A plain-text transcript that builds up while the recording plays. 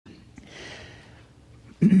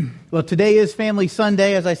Well, today is Family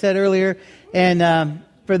Sunday, as I said earlier, and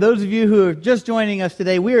for those of you who are just joining us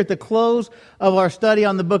today, we are at the close of our study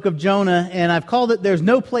on the book of Jonah, and I've called it "There's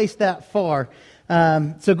No Place That Far."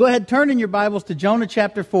 So go ahead, turn in your Bibles to Jonah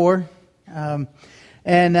chapter 4,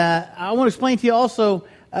 and I want to explain to you also,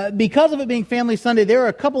 because of it being Family Sunday, there are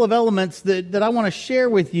a couple of elements that I want to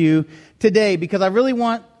share with you today, because I really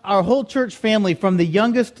want our whole church family, from the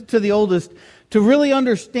youngest to the oldest, to really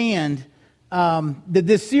understand that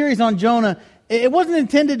this series on Jonah, it wasn't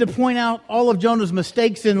intended to point out all of Jonah's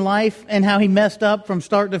mistakes in life and how he messed up from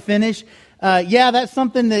start to finish. That's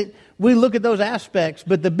something that we look at those aspects,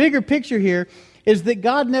 but the bigger picture here is that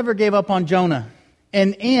God never gave up on Jonah,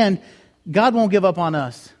 and God won't give up on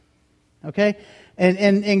us. Okay?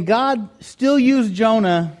 And God still used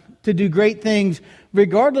Jonah to do great things,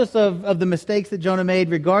 regardless of the mistakes that Jonah made,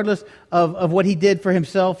 regardless of what he did for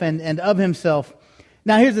himself and of himself.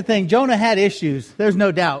 Now, here's the thing. Jonah had issues. There's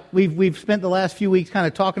no doubt. We've spent the last few weeks kind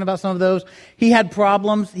of talking about some of those. He had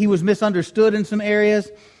problems. He was misunderstood in some areas.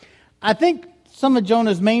 I think some of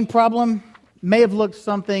Jonah's main problem may have looked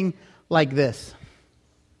something like this.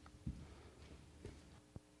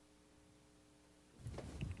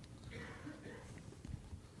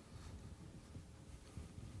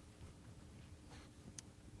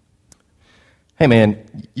 Hey man,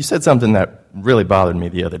 you said something that really bothered me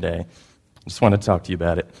the other day. I just wanted to talk to you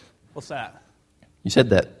about it. What's that? You said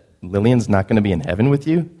that Lillian's not going to be in heaven with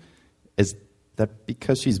you? Is that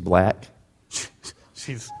because she's black?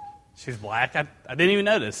 She's black? I didn't even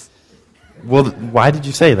notice. Well, why did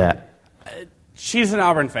you say that? She's an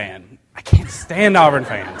Auburn fan. I can't stand Auburn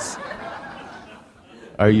fans.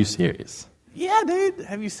 Are you serious? Yeah, dude.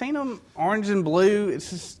 Have you seen them orange and blue? It's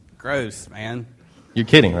just gross, man. You're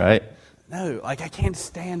kidding, right? No, I can't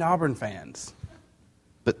stand Auburn fans.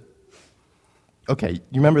 But, okay,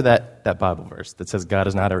 you remember that Bible verse that says God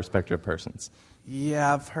is not a respecter of persons?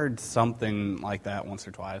 Yeah, I've heard something like that once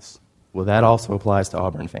or twice. Well, that also applies to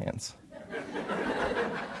Auburn fans.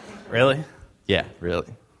 Really? Yeah, really.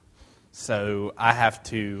 So I have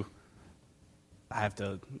to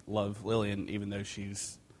love Lillian even though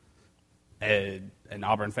she's an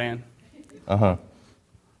Auburn fan? Uh-huh.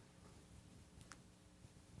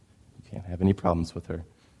 Can't have any problems with her.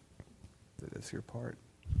 That's your part.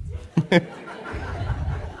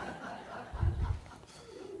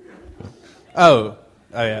 Oh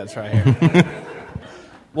yeah, it's right here.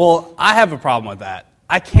 Well, I have a problem with that.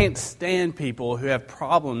 I can't stand people who have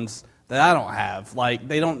problems that I don't have. Like,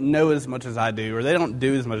 they don't know as much as I do, or they don't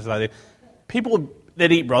do as much as I do. People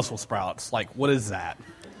that eat Brussels sprouts, like, what is that?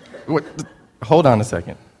 What? Hold on a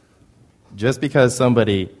second. Just because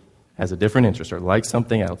somebody has a different interest or likes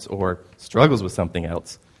something else or struggles with something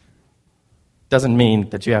else doesn't mean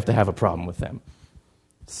that you have to have a problem with them.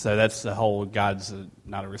 So that's the whole God's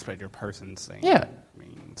not a respecter of persons thing. Yeah.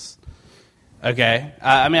 Means. Okay.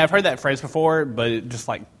 I've heard that phrase before, but it just,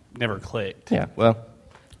 never clicked. Yeah, well,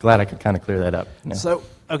 glad I could kind of clear that up. You know? So,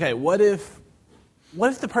 okay, what if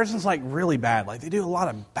the person's, really bad? Like, they do a lot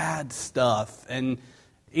of bad stuff, and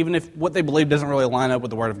even if what they believe doesn't really line up with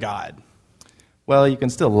the Word of God? Well, you can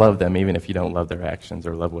still love them even if you don't love their actions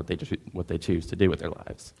or love what they choose to do with their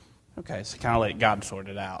lives. Okay, so kind of let God sort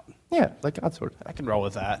it out. Yeah, let God sort it out. I can roll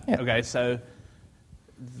with that. Yeah. Okay, so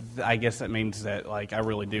I guess that means that I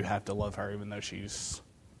really do have to love her even though she's,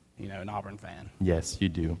 an Auburn fan. Yes, you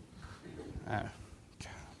do.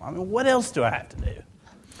 What else do I have to do?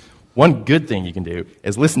 One good thing you can do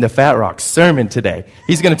is listen to Fat Rock's sermon today.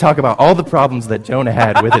 He's going to talk about all the problems that Jonah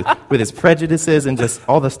had with his prejudices and just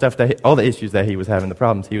all the issues that he was having, the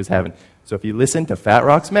problems he was having. So if you listen to Fat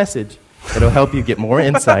Rock's message, it'll help you get more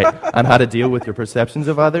insight on how to deal with your perceptions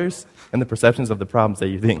of others and the perceptions of the problems that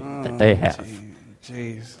you think that they have.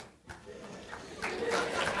 Jeez.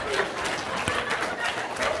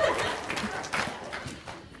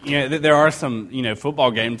 There are some,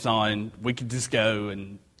 football games on. We could just go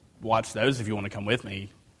and watch those if you want to come with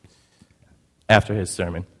me. After his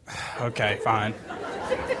sermon. Okay, fine.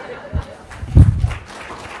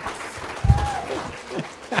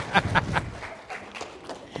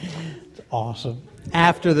 It's awesome.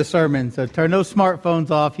 After the sermon, so turn those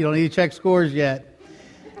smartphones off. You don't need to check scores yet.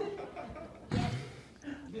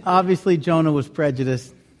 Obviously, Jonah was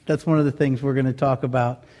prejudiced. That's one of the things we're going to talk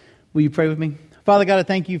about. Will you pray with me? Father God, I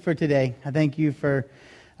thank you for today. I thank you for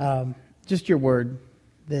just your word,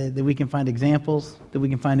 that we can find examples, that we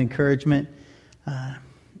can find encouragement,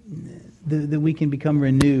 that we can become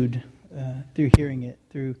renewed through hearing it,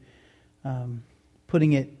 through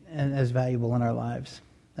putting it as valuable in our lives.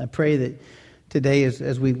 I pray that today,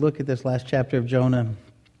 as we look at this last chapter of Jonah,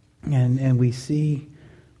 and we see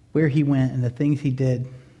where he went and the things he did,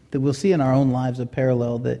 that we'll see in our own lives a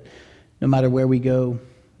parallel that no matter where we go,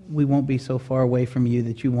 we won't be so far away from you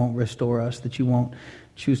that you won't restore us, that you won't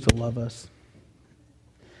choose to love us.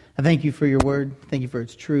 I thank you for your word. Thank you for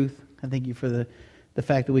its truth. I thank you for the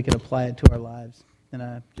fact that we can apply it to our lives. And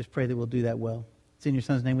I just pray that we'll do that well. It's in your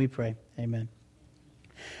Son's name we pray. Amen.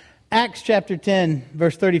 Acts chapter 10,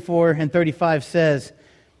 verse 34 and 35 says,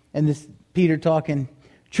 and this Peter talking,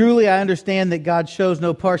 "Truly I understand that God shows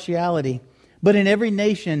no partiality, but in every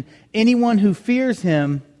nation, anyone who fears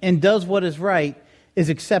him and does what is right is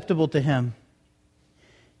acceptable to him."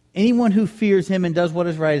 Anyone who fears him and does what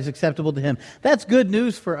is right is acceptable to him. That's good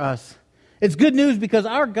news for us. It's good news because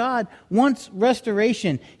our God wants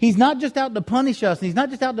restoration. He's not just out to punish us, and He's not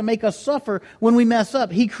just out to make us suffer when we mess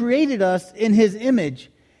up. He created us in His image.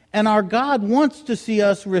 And our God wants to see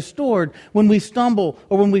us restored when we stumble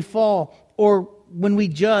or when we fall or when we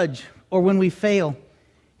judge or when we fail.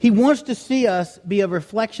 He wants to see us be a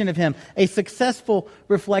reflection of Him, a successful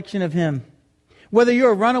reflection of Him. Whether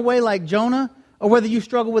you're a runaway like Jonah, or whether you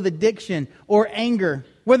struggle with addiction or anger,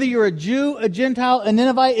 whether you're a Jew, a Gentile, a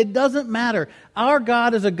Ninevite, it doesn't matter. Our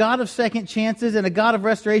God is a God of second chances and a God of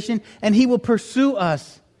restoration, and He will pursue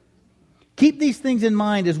us. Keep these things in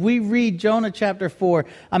mind as we read Jonah chapter 4.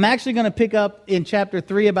 I'm actually going to pick up in chapter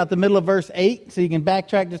 3 about the middle of verse 8, so you can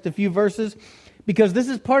backtrack just a few verses, because this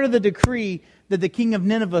is part of the decree that the king of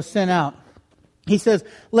Nineveh sent out. He says,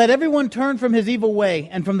 "Let everyone turn from his evil way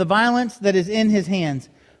and from the violence that is in his hands."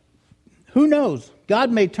 Who knows? God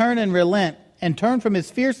may turn and relent and turn from His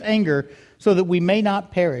fierce anger so that we may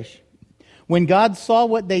not perish. When God saw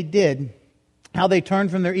what they did, how they turned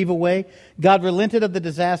from their evil way, God relented of the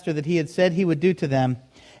disaster that He had said He would do to them,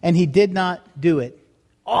 and He did not do it.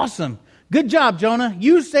 Awesome. Good job, Jonah.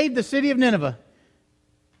 You saved the city of Nineveh.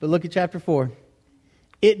 But look at chapter 4.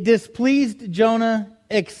 It displeased Jonah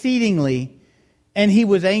exceedingly, and he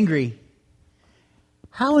was angry.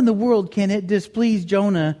 How in the world can it displease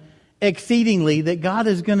Jonah exceedingly that God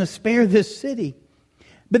is going to spare this city?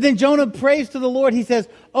 But then Jonah prays to the Lord. He says,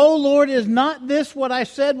 "O Lord, is not this what I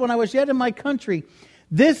said when I was yet in my country?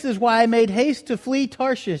 This is why I made haste to flee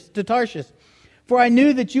to Tarshish. For I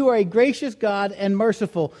knew that you are a gracious God and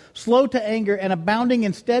merciful, slow to anger and abounding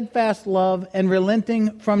in steadfast love and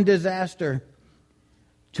relenting from disaster."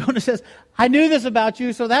 Jonah says, "I knew this about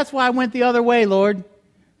you, so that's why I went the other way, Lord.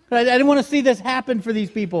 I didn't want to see this happen for these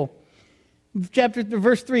people."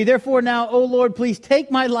 Verse 3, "Therefore now, O Lord, please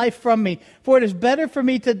take my life from me, for it is better for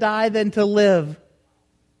me to die than to live."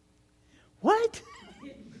 What?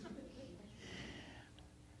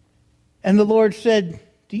 And the Lord said,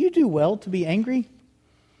 "Do you do well to be angry?"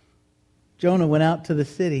 Jonah went out of the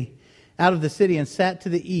city, and sat to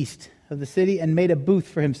the east of the city and made a booth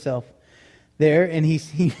for himself there, and he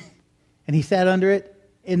sat under it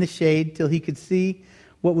in the shade till he could see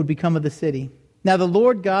what would become of the city. Now the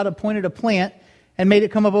Lord God appointed a plant and made it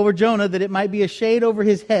come up over Jonah that it might be a shade over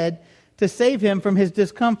his head to save him from his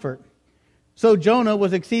discomfort. So Jonah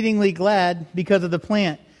was exceedingly glad because of the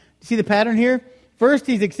plant. You see the pattern here? First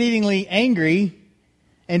he's exceedingly angry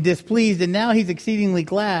and displeased, and now he's exceedingly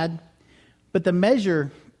glad. But the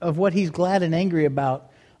measure of what he's glad and angry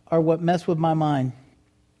about are what mess with my mind.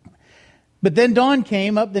 "But then dawn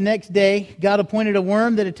came up the next day. God appointed a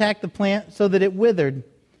worm that attacked the plant so that it withered.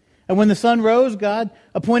 And when the sun rose, God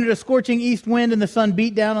appointed a scorching east wind, and the sun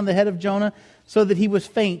beat down on the head of Jonah so that he was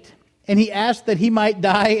faint. And he asked that he might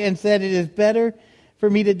die and said, 'It is better for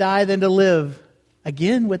me to die than to live.'"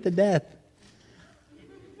 Again with the death.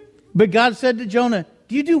 "But God said to Jonah,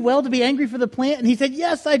 'Do you do well to be angry for the plant?' And he said,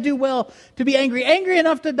 'Yes, I do well to be angry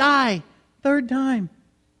enough to die.' Third time.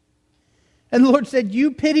 And the Lord said,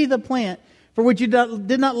 'You pity the plant for which you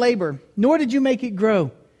did not labor, nor did you make it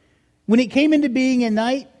grow. When it came into being in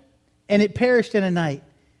night, and it perished in a night.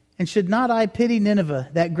 And should not I pity Nineveh,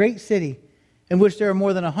 that great city, in which there are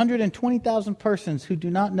more than 120,000 persons who do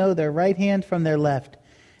not know their right hand from their left,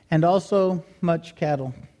 and also much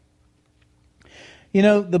cattle?" You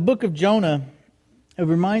know, the book of Jonah, it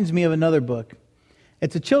reminds me of another book.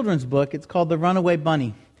 It's a children's book. It's called The Runaway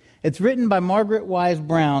Bunny. It's written by Margaret Wise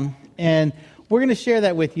Brown, and we're going to share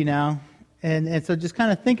that with you now. And so just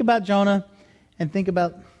kind of think about Jonah and think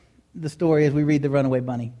about the story as we read The Runaway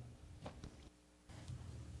Bunny.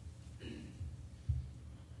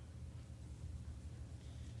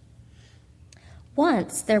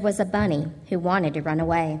 Once there was a bunny who wanted to run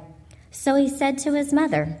away. So he said to his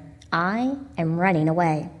mother, "I am running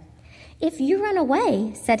away." "If you run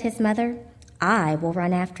away," said his mother, "I will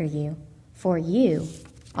run after you, for you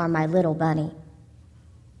are my little bunny."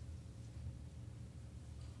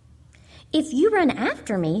 "If you run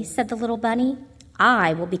after me," said the little bunny,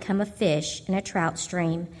 I will become a fish in a trout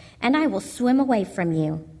stream, and I will swim away from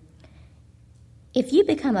you." "If you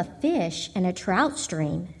become a fish in a trout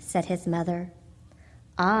stream," said his mother,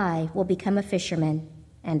 "I will become a fisherman,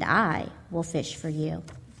 and I will fish for you."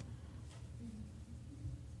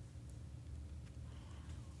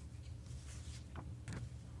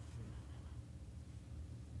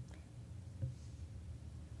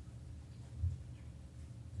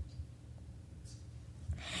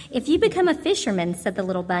 "If you become a fisherman," said the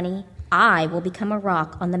little bunny, "I will become a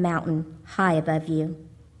rock on the mountain high above you."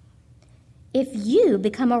 "If you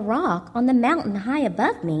become a rock on the mountain high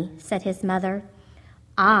above me," said his mother,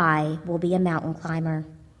 "I will be a mountain climber,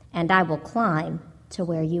 and I will climb to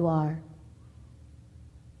where you are."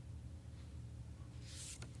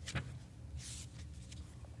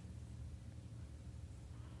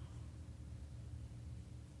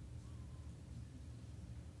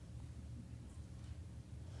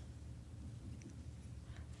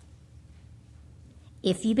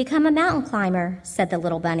 "If you become a mountain climber," said the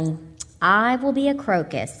little bunny, "I will be a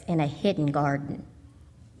crocus in a hidden garden."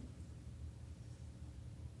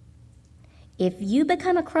 "If you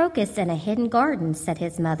become a crocus in a hidden garden," said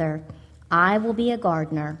his mother, "I will be a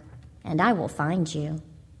gardener, and I will find you."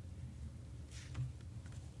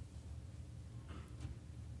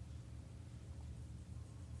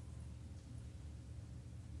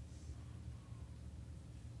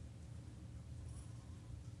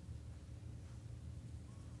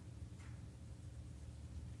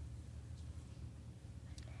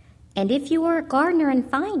 "And if you are a gardener and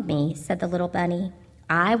find me," said the little bunny,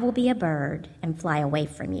 "I will be a bird and fly away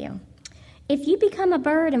from you. If you become a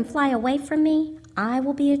bird and fly away from me, I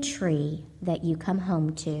will be a tree that you come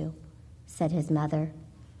home to," said his mother.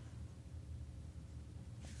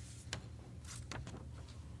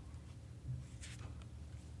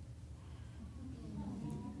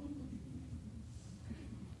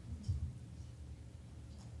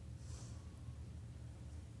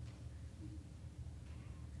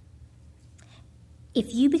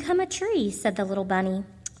 "If you become a tree," said the little bunny,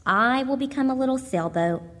 "I will become a little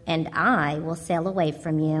sailboat, and I will sail away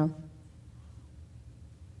from you."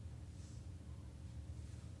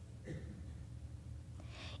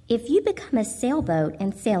 "If you become a sailboat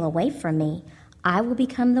and sail away from me, I will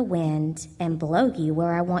become the wind and blow you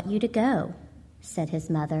where I want you to go," said his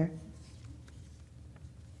mother.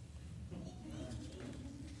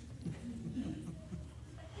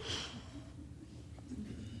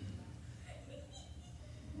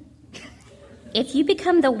 "If you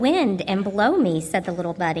become the wind and blow me," said the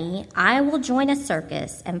little bunny, "I will join a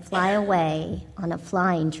circus and fly away on a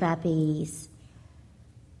flying trapeze."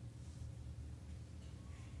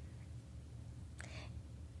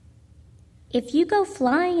 "If you go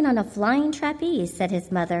flying on a flying trapeze," said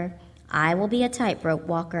his mother, "I will be a tightrope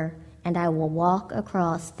walker, and I will walk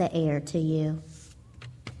across the air to you."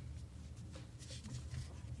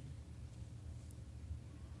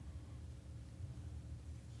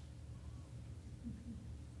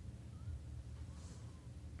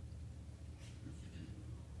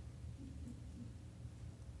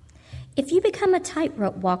 "If you become a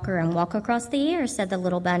tightrope walker and walk across the air," said the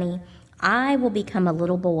little bunny, "I will become a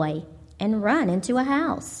little boy and run into a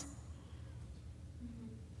house."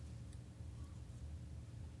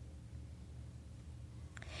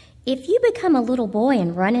 "If you become a little boy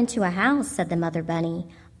and run into a house," said the mother bunny,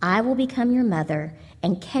 "I will become your mother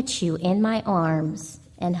and catch you in my arms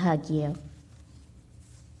and hug you."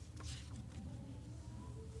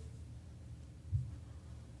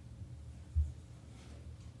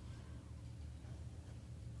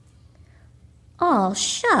 "Aw,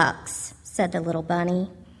 shucks," said the little bunny.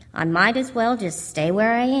 "I might as well just stay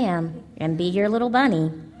where I am and be your little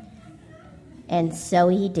bunny." And so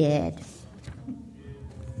he did.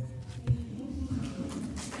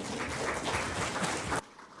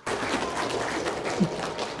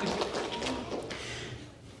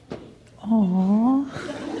 Aww.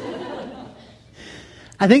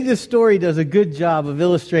 I think this story does a good job of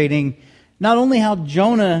illustrating not only how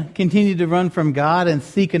Jonah continued to run from God and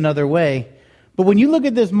seek another way, but when you look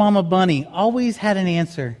at this mama bunny, always had an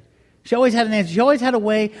answer. She always had an answer. She always had a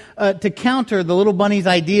way to counter the little bunny's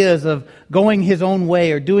ideas of going his own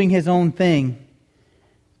way or doing his own thing.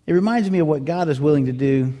 It reminds me of what God is willing to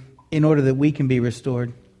do in order that we can be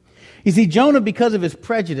restored. You see, Jonah, because of his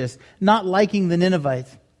prejudice, not liking the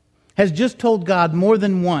Ninevites, has just told God more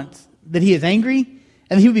than once that he is angry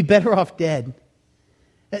and he would be better off dead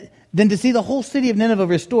than to see the whole city of Nineveh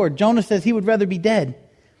restored. Jonah says he would rather be dead.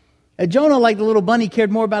 Jonah, like the little bunny,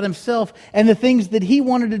 cared more about himself and the things that he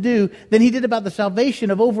wanted to do than he did about the salvation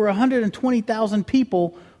of over 120,000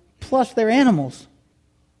 people plus their animals.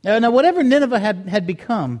 Now, whatever Nineveh had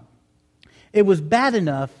become, it was bad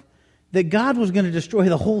enough that God was going to destroy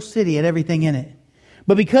the whole city and everything in it.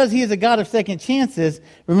 But because he is a God of second chances,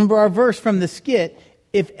 remember our verse from the skit,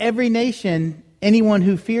 if every nation, anyone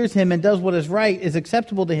who fears him and does what is right is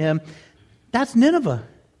acceptable to him, that's Nineveh.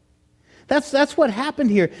 That's what happened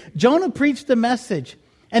here. Jonah preached the message,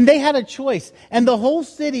 and they had a choice. And the whole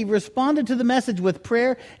city responded to the message with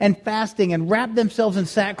prayer and fasting and wrapped themselves in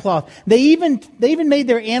sackcloth. They even made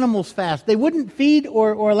their animals fast. They wouldn't feed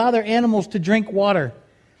or allow their animals to drink water.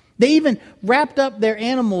 They even wrapped up their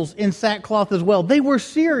animals in sackcloth as well. They were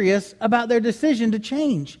serious about their decision to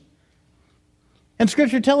change. And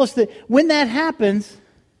Scripture tells us that when that happens,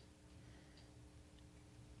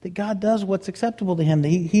 that God does what's acceptable to him, that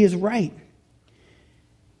he is right.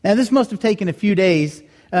 Now, this must have taken a few days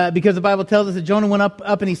because the Bible tells us that Jonah went up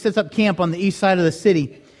and he sets up camp on the east side of the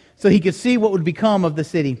city so he could see what would become of the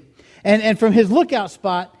city. And from his lookout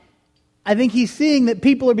spot, I think he's seeing that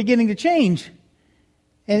people are beginning to change.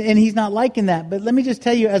 And he's not liking that. But let me just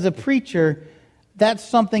tell you, as a preacher, that's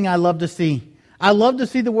something I love to see. I love to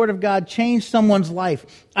see the Word of God change someone's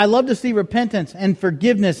life. I love to see repentance and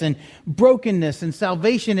forgiveness and brokenness and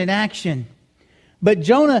salvation in action. But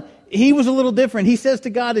Jonah, he was a little different. He says to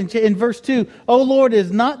God in verse 2, "O Lord,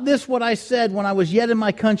 is not this what I said when I was yet in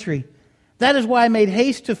my country? That is why I made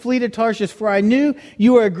haste to flee to Tarshish, for I knew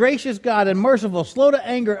you are a gracious God and merciful, slow to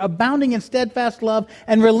anger, abounding in steadfast love,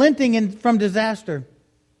 and relenting from disaster.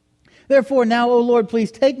 Therefore, now, O Lord,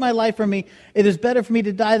 please take my life from me. It is better for me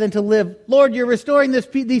to die than to live." Lord, you're restoring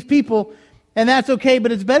these people, and that's okay,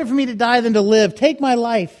 but it's better for me to die than to live. Take my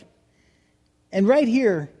life. And right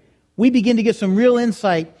here, we begin to get some real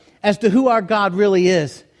insight as to who our God really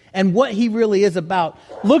is and what he really is about.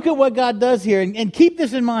 Look at what God does here, and keep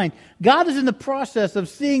this in mind. God is in the process of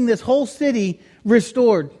seeing this whole city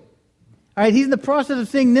restored. All right, he's in the process of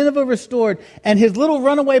seeing Nineveh restored. And his little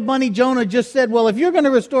runaway bunny Jonah just said, well, if you're going to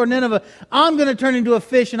restore Nineveh, I'm going to turn into a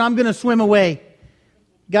fish and I'm going to swim away.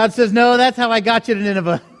 God says, no, that's how I got you to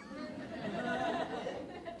Nineveh.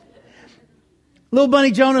 Little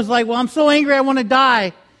bunny Jonah's like, well, I'm so angry I want to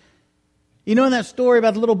die. You know, in that story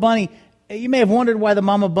about the little bunny, you may have wondered why the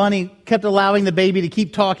mama bunny kept allowing the baby to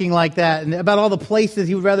keep talking like that and about all the places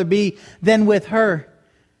he would rather be than with her.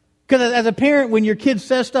 Because as a parent, when your kid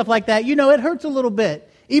says stuff like that, you know, it hurts a little bit.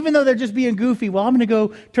 Even though they're just being goofy, well, I'm going to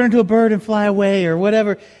go turn into a bird and fly away or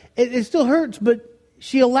whatever. It still hurts, but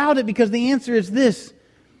she allowed it because the answer is this.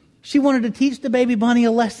 She wanted to teach the baby bunny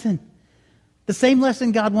a lesson. The same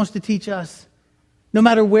lesson God wants to teach us. No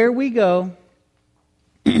matter where we go,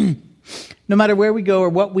 no matter where we go or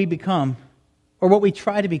what we become or what we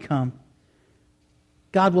try to become,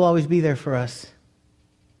 God will always be there for us.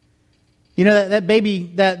 You know, that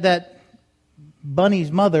baby, that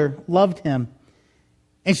bunny's mother loved him.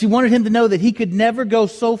 And she wanted him to know that he could never go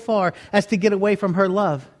so far as to get away from her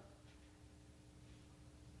love.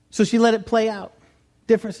 So she let it play out.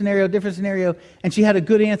 Different scenario. And she had a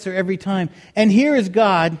good answer every time. And here is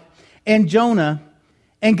God and Jonah.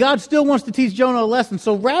 And God still wants to teach Jonah a lesson.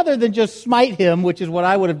 So rather than just smite him, which is what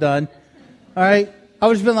I would have done, all right, I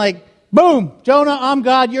would have been like, boom, Jonah, I'm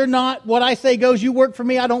God, you're not. What I say goes, you work for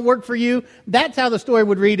me, I don't work for you. That's how the story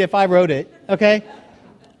would read if I wrote it, okay?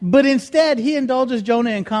 But instead, he indulges Jonah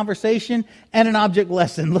in conversation and an object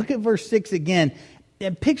lesson. Look at verse 6 again.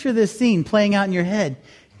 And picture this scene playing out in your head.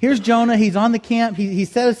 Here's Jonah, he's on the camp, he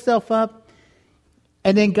set himself up,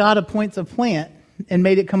 and then God appoints a plant and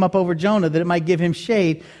made it come up over Jonah that it might give him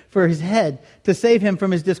shade for his head to save him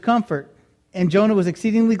from his discomfort. And Jonah was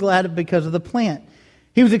exceedingly glad because of the plant.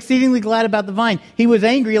 He was exceedingly glad about the vine. He was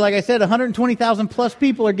angry, like I said, 120,000 plus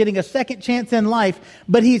people are getting a second chance in life,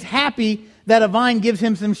 but he's happy that a vine gives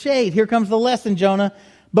him some shade. Here comes the lesson, Jonah.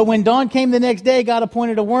 But when dawn came the next day, God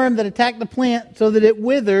appointed a worm that attacked the plant so that it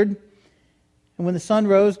withered. And when the sun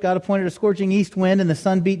rose, God appointed a scorching east wind, and the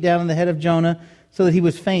sun beat down on the head of Jonah so that he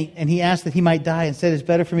was faint. And he asked that he might die and said, it's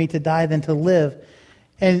better for me to die than to live.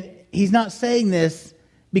 And he's not saying this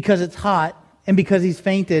because it's hot and because he's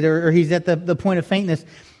fainted or he's at the point of faintness.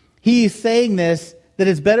 He's saying this, that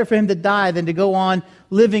it's better for him to die than to go on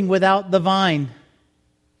living without the vine.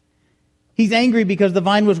 He's angry because the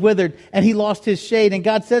vine was withered and he lost his shade. And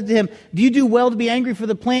God said to him, do you do well to be angry for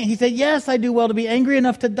the plant? He said, yes, I do well to be angry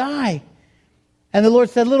enough to die. And the Lord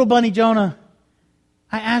said, little bunny Jonah,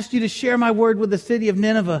 I asked you to share my word with the city of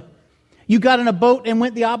Nineveh. You got in a boat and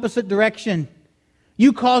went the opposite direction.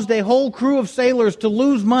 You caused a whole crew of sailors to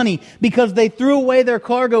lose money because they threw away their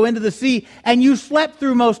cargo into the sea, and you slept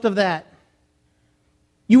through most of that.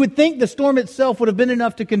 You would think the storm itself would have been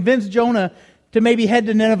enough to convince Jonah to maybe head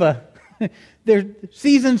to Nineveh. Their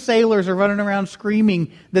seasoned sailors are running around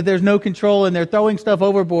screaming that there's no control and they're throwing stuff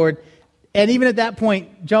overboard. And even at that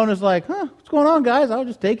point, Jonah's like, what's going on, guys? I was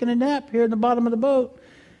just taking a nap here in the bottom of the boat.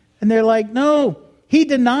 And they're like, no. He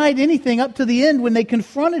denied anything up to the end when they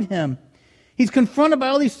confronted him. He's confronted by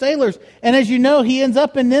all these sailors. And as you know, he ends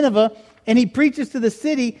up in Nineveh and he preaches to the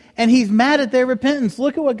city and he's mad at their repentance.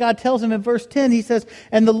 Look at what God tells him in verse 10. He says,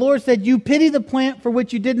 and the Lord said, you pity the plant for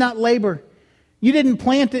which you did not labor. You didn't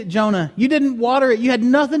plant it, Jonah. You didn't water it. You had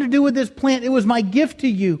nothing to do with this plant. It was my gift to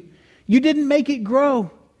you. You didn't make it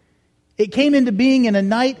grow. It came into being in a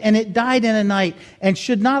night and it died in a night. And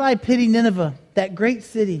should not I pity Nineveh, that great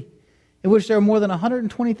city, in which there are more than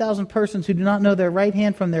 120,000 persons who do not know their right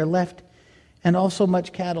hand from their left, and also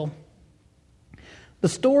much cattle. The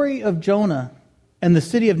story of Jonah and the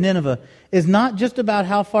city of Nineveh is not just about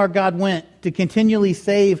how far God went to continually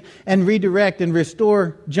save and redirect and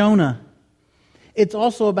restore Jonah. It's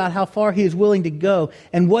also about how far he is willing to go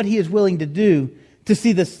and what he is willing to do to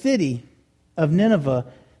see the city of Nineveh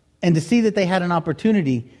and to see that they had an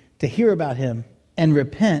opportunity to hear about him and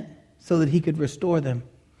repent so that he could restore them.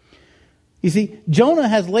 You see, Jonah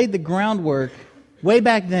has laid the groundwork way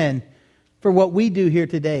back then for what we do here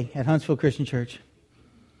today at Huntsville Christian Church.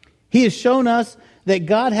 He has shown us that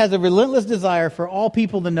God has a relentless desire for all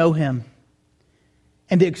people to know him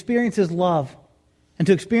and to experience his love and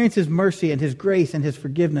to experience his mercy and his grace and his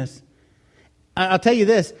forgiveness. I'll tell you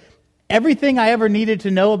this, everything I ever needed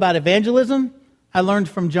to know about evangelism, I learned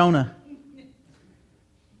from Jonah.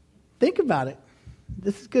 Think about it.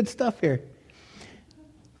 This is good stuff here.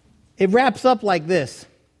 It wraps up like this.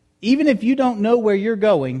 Even if you don't know where you're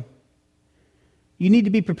going, you need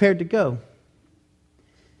to be prepared to go.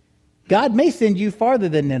 God may send you farther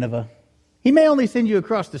than Nineveh. He may only send you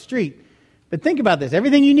across the street. But think about this.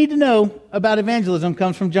 Everything you need to know about evangelism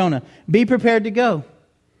comes from Jonah. Be prepared to go.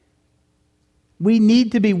 We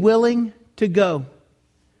need to be willing to go.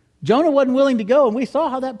 Jonah wasn't willing to go, and we saw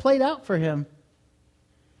how that played out for him.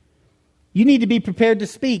 You need to be prepared to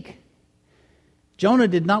speak. Jonah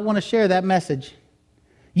did not want to share that message.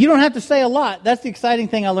 You don't have to say a lot. That's the exciting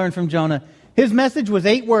thing I learned from Jonah. His message was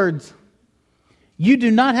 8 words. You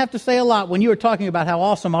do not have to say a lot when you are talking about how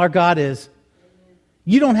awesome our God is.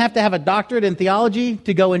 You don't have to have a doctorate in theology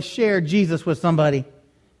to go and share Jesus with somebody.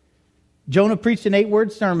 Jonah preached an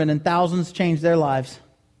 8-word sermon and thousands changed their lives.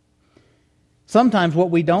 Sometimes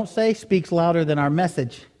what we don't say speaks louder than our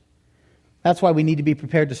message. That's why we need to be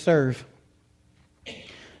prepared to serve.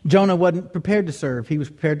 Jonah wasn't prepared to serve. He was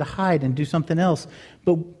prepared to hide and do something else.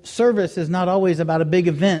 But service is not always about a big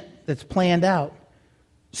event that's planned out.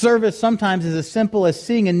 Service sometimes is as simple as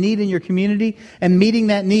seeing a need in your community and meeting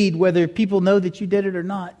that need, whether people know that you did it or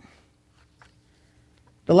not.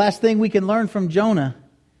 The last thing we can learn from Jonah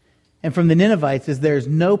and from the Ninevites is there's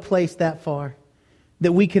no place that far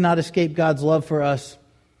that we cannot escape God's love for us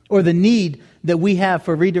or the need that we have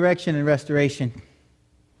for redirection and restoration.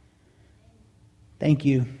 Thank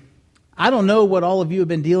you. I don't know what all of you have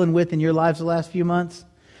been dealing with in your lives the last few months,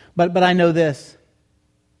 but I know this.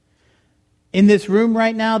 In this room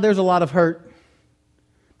right now, there's a lot of hurt.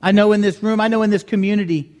 I know in this room, I know in this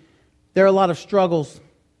community, there are a lot of struggles.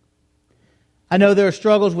 I know there are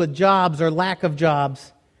struggles with jobs or lack of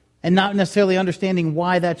jobs and not necessarily understanding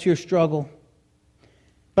why that's your struggle.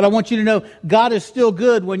 But I want you to know, God is still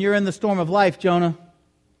good when you're in the storm of life, Jonah.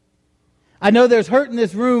 I know there's hurt in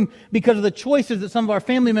this room because of the choices that some of our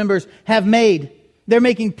family members have made. They're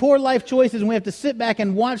making poor life choices and we have to sit back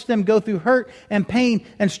and watch them go through hurt and pain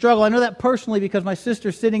and struggle. I know that personally because my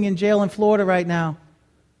sister's sitting in jail in Florida right now.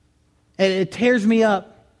 And it tears me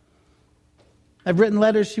up. I've written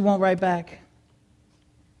letters she won't write back.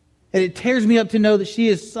 And it tears me up to know that she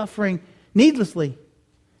is suffering needlessly.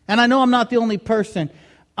 And I know I'm not the only person.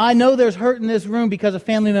 I know there's hurt in this room because of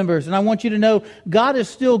family members. And I want you to know God is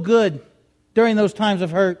still good during those times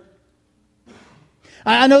of hurt.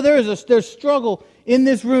 I know there's struggle in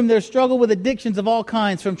this room. There's struggle with addictions of all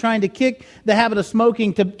kinds, from trying to kick the habit of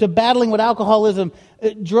smoking to battling with alcoholism,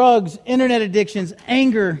 drugs, internet addictions,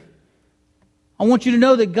 anger. I want you to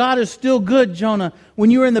know that God is still good, Jonah, when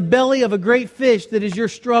you are in the belly of a great fish that is your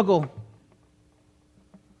struggle.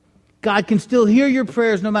 God can still hear your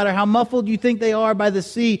prayers no matter how muffled you think they are by the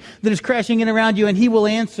sea that is crashing in around you, and He will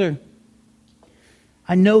answer.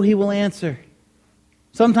 I know He will answer.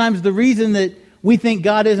 Sometimes the reason that we think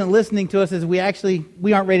God isn't listening to us is we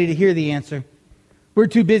aren't ready to hear the answer. We're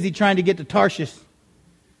too busy trying to get to Tarshish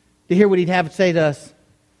to hear what He'd have to say to us.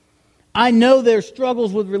 I know there's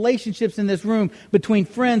struggles with relationships in this room, between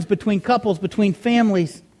friends, between couples, between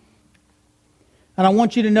families. And I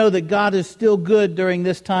want you to know that God is still good during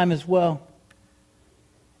this time as well.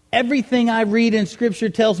 Everything I read in Scripture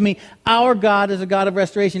tells me our God is a God of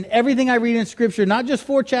restoration. Everything I read in Scripture, not just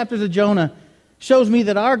 4 chapters of Jonah, shows me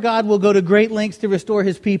that our God will go to great lengths to restore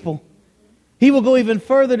His people. He will go even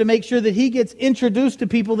further to make sure that He gets introduced to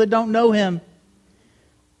people that don't know Him.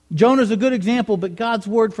 Jonah's a good example, but God's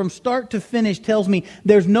Word from start to finish tells me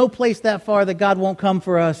there's no place that far that God won't come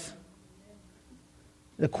for us.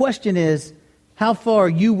 The question is, how far are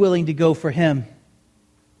you willing to go for Him?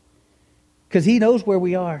 Because He knows where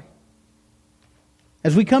we are.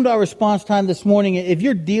 As we come to our response time this morning, if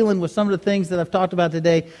you're dealing with some of the things that I've talked about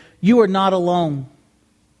today, you are not alone.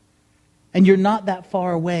 And you're not that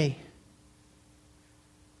far away.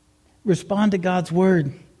 Respond to God's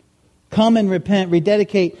Word. Come and repent,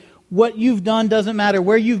 rededicate. What you've done doesn't matter.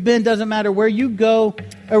 Where you've been doesn't matter. Where you go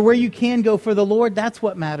or where you can go for the Lord, that's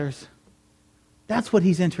what matters. That's what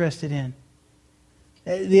He's interested in.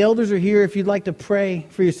 The elders are here if you'd like to pray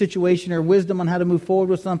for your situation or wisdom on how to move forward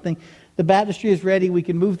with something. The baptistry is ready. We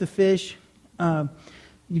can move the fish.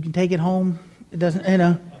 You can take it home. It doesn't,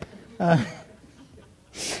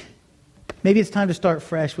 maybe it's time to start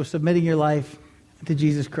fresh with submitting your life to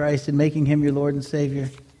Jesus Christ and making Him your Lord and Savior.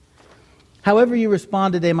 However you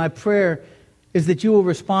respond today, my prayer is that you will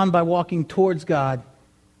respond by walking towards God.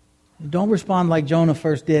 Don't respond like Jonah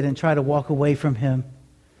first did and try to walk away from Him.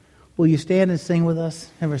 Will you stand and sing with us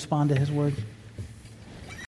and respond to His Word?